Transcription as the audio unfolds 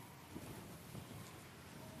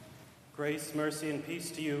Grace, mercy, and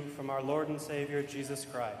peace to you from our Lord and Savior, Jesus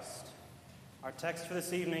Christ. Our text for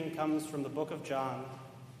this evening comes from the book of John,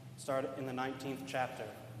 starting in the 19th chapter.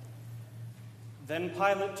 Then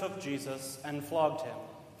Pilate took Jesus and flogged him,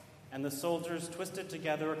 and the soldiers twisted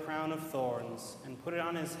together a crown of thorns and put it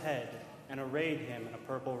on his head and arrayed him in a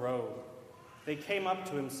purple robe. They came up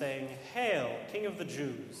to him saying, "Hail, King of the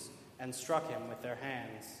Jews," and struck him with their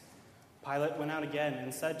hands. Pilate went out again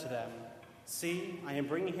and said to them, "See, I am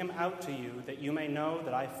bringing him out to you, that you may know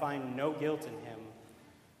that I find no guilt in him."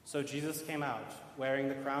 So Jesus came out, wearing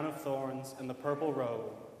the crown of thorns and the purple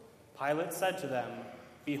robe. Pilate said to them,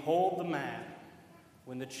 "Behold the man."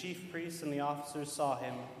 When the chief priests and the officers saw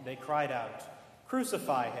him, they cried out,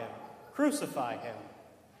 "Crucify him! Crucify him!"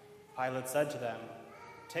 Pilate said to them,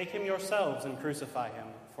 "Take him yourselves and crucify him,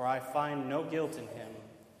 for I find no guilt in him."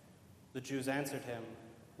 The Jews answered him,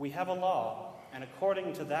 "We have a law, and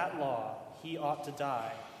according to that law he ought to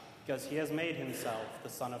die, because he has made himself the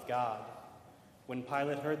Son of God." When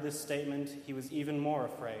Pilate heard this statement, he was even more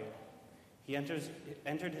afraid. He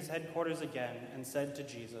entered his headquarters again and said to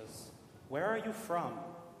Jesus, "Where are you from?"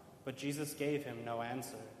 But Jesus gave him no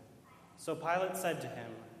answer. So Pilate said to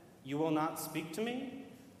him, "You will not speak to me?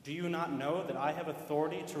 Do you not know that I have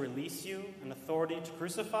authority to release you and authority to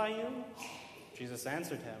crucify you?" Jesus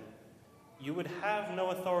answered him, "You would have no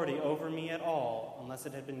authority over me at all unless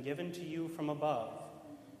it had been given to you from above.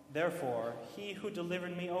 Therefore, he who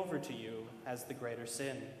delivered me over to you has the greater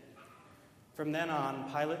sin." From then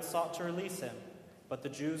on, Pilate sought to release him, but the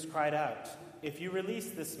Jews cried out, "If you release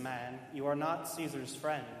this man, you are not Caesar's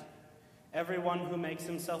friend. Everyone who makes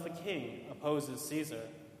himself a king opposes Caesar."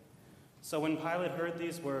 So when Pilate heard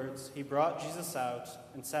these words, he brought Jesus out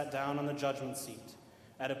and sat down on the judgment seat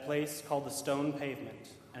at a place called the Stone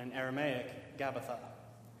Pavement, and in Aramaic, Gabbatha.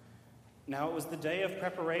 Now it was the day of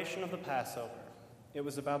preparation of the Passover. It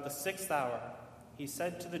was about the 6th hour. He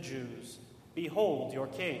said to the Jews, "Behold your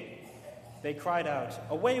king." They cried out,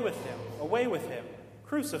 "Away with him! Away with him!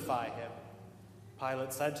 Crucify him!"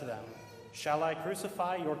 Pilate said to them, "Shall I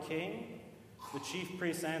crucify your king?" The chief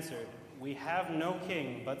priests answered, "We have no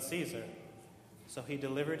king but Caesar." So he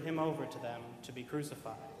delivered him over to them to be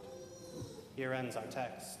crucified. Here ends our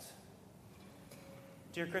text.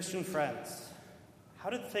 Dear Christian friends, how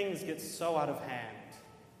did things get so out of hand?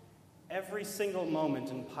 Every single moment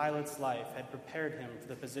in Pilate's life had prepared him for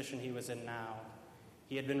the position he was in now.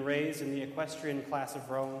 He had been raised in the equestrian class of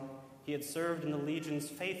Rome. He had served in the legions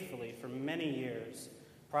faithfully for many years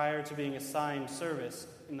prior to being assigned service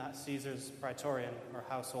in Caesar's praetorian or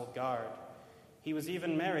household guard. He was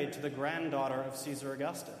even married to the granddaughter of Caesar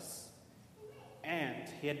Augustus. And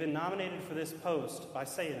he had been nominated for this post by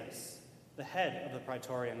Caenus, the head of the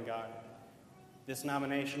Praetorian Guard. This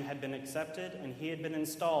nomination had been accepted, and he had been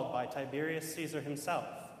installed by Tiberius Caesar himself.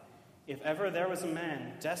 If ever there was a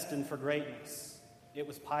man destined for greatness, it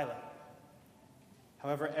was Pilate.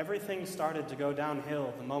 However, everything started to go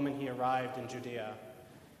downhill the moment he arrived in Judea.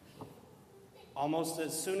 Almost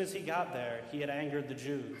as soon as he got there, he had angered the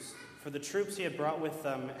Jews, for the troops he had brought with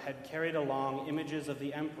them had carried along images of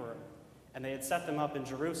the emperor, and they had set them up in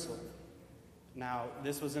Jerusalem. Now,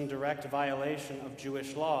 this was in direct violation of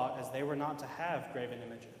Jewish law, as they were not to have graven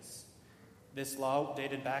images. This law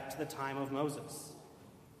dated back to the time of Moses.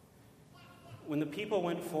 When the people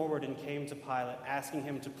went forward and came to Pilate, asking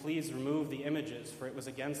him to please remove the images, for it was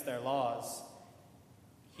against their laws,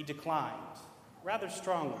 he declined, rather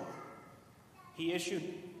strongly. He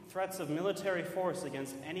issued threats of military force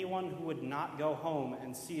against anyone who would not go home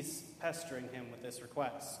and cease pestering him with this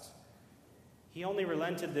request. He only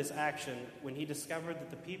relented this action when he discovered that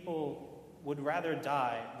the people would rather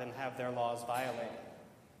die than have their laws violated.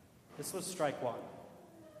 This was strike one.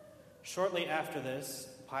 Shortly after this,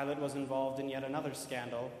 Pilate was involved in yet another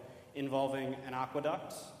scandal involving an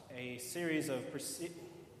aqueduct, a series of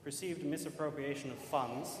perceived misappropriation of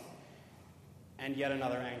funds, and yet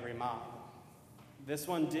another angry mob. This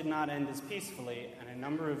one did not end as peacefully, and a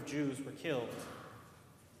number of Jews were killed.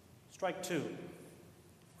 Strike two.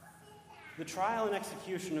 The trial and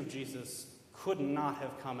execution of Jesus could not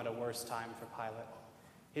have come at a worse time for Pilate.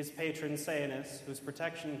 His patron Caenus, whose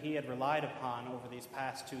protection he had relied upon over these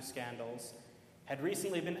past two scandals, had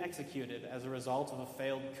recently been executed as a result of a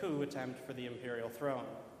failed coup attempt for the imperial throne.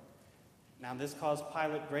 Now, this caused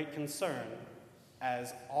Pilate great concern,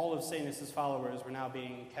 as all of Caenus' followers were now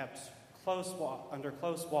being kept under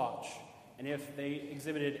close watch, and if they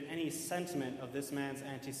exhibited any sentiment of this man's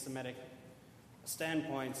anti-Semitic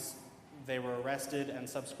standpoints, they were arrested and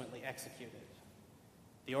subsequently executed.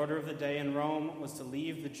 The order of the day in Rome was to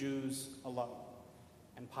leave the Jews alone,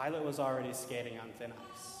 and Pilate was already skating on thin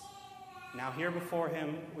ice. Now here before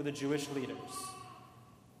him were the Jewish leaders,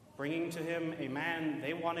 bringing to him a man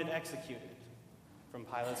they wanted executed. From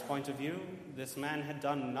Pilate's point of view, this man had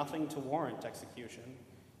done nothing to warrant execution,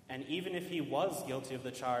 and even if he was guilty of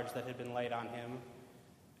the charge that had been laid on him,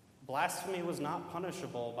 blasphemy was not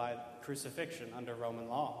punishable by crucifixion under Roman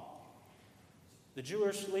law. The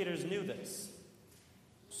Jewish leaders knew this,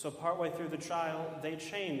 so partway through the trial, they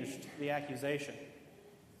changed the accusation.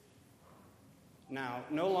 Now,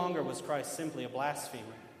 no longer was Christ simply a blasphemer.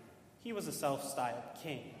 He was a self-styled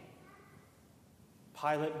king.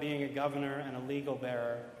 Pilate, being a governor and a legal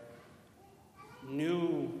bearer,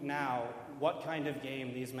 knew now what kind of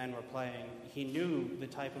game these men were playing. He knew the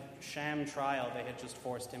type of sham trial they had just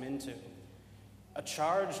forced him into. A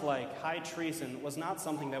charge like high treason was not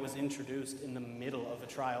something that was introduced in the middle of a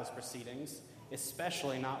trial's proceedings,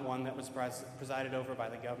 especially not one that was presided over by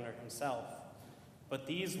the governor himself. But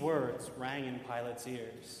these words rang in Pilate's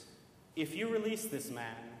ears. "If you release this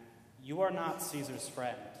man, you are not Caesar's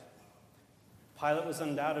friend." Pilate was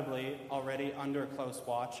undoubtedly already under close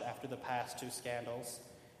watch after the past two scandals,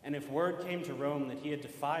 and if word came to Rome that he had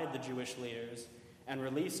defied the Jewish leaders and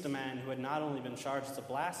released a man who had not only been charged as a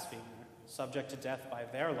blasphemer, subject to death by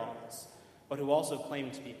their laws, but who also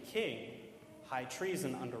claimed to be a king, high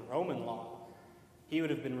treason under Roman law, he would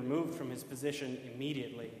have been removed from his position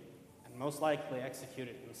immediately and most likely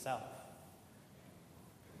executed himself.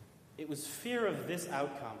 It was fear of this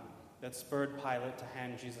outcome that spurred Pilate to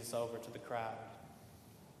hand Jesus over to the crowd.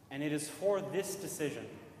 And it is for this decision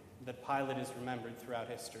that Pilate is remembered throughout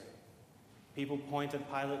history. People point at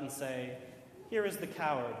Pilate and say, "Here is the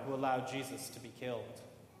coward who allowed Jesus to be killed."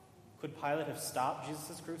 Could Pilate have stopped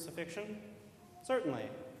Jesus' crucifixion? Certainly.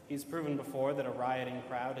 He's proven before that a rioting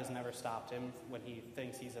crowd has never stopped him when he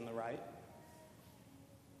thinks he's in the right.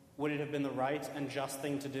 Would it have been the right and just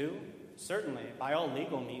thing to do? Certainly. By all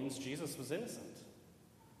legal means, Jesus was innocent.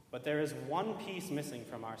 But there is one piece missing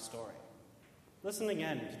from our story. Listen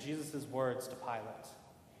again to Jesus' words to Pilate.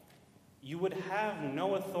 "You would have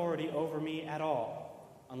no authority over me at all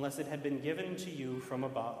unless it had been given to you from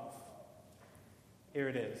above." Here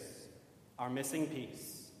it is, our missing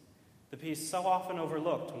piece, the piece so often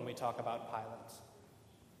overlooked when we talk about Pilate.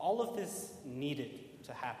 All of this needed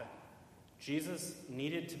to happen. Jesus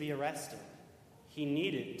needed to be arrested. He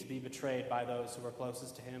needed to be betrayed by those who were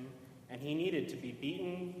closest to him, and he needed to be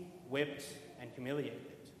beaten, whipped, and humiliated.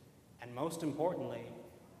 And most importantly,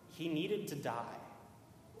 he needed to die.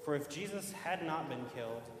 For if Jesus had not been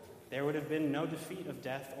killed, there would have been no defeat of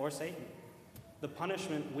death or Satan. The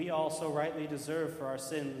punishment we all so rightly deserve for our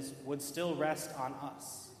sins would still rest on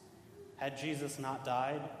us. Had Jesus not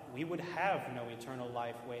died, we would have no eternal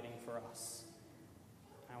life waiting for us.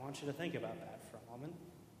 I want you to think about that for a moment.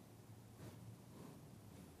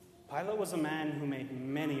 Pilate was a man who made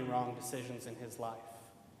many wrong decisions in his life,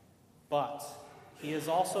 but he is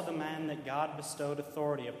also the man that God bestowed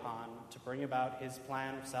authority upon to bring about his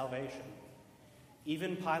plan of salvation.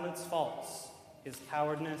 Even Pilate's faults, his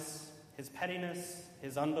cowardness, his pettiness,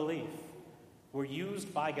 his unbelief, were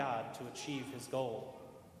used by God to achieve his goal.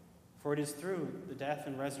 For it is through the death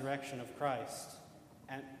and resurrection of Christ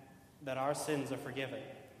that our sins are forgiven,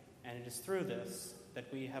 and it is through this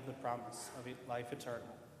that we have the promise of life eternal.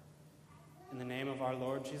 In the name of our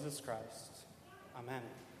Lord Jesus Christ, amen.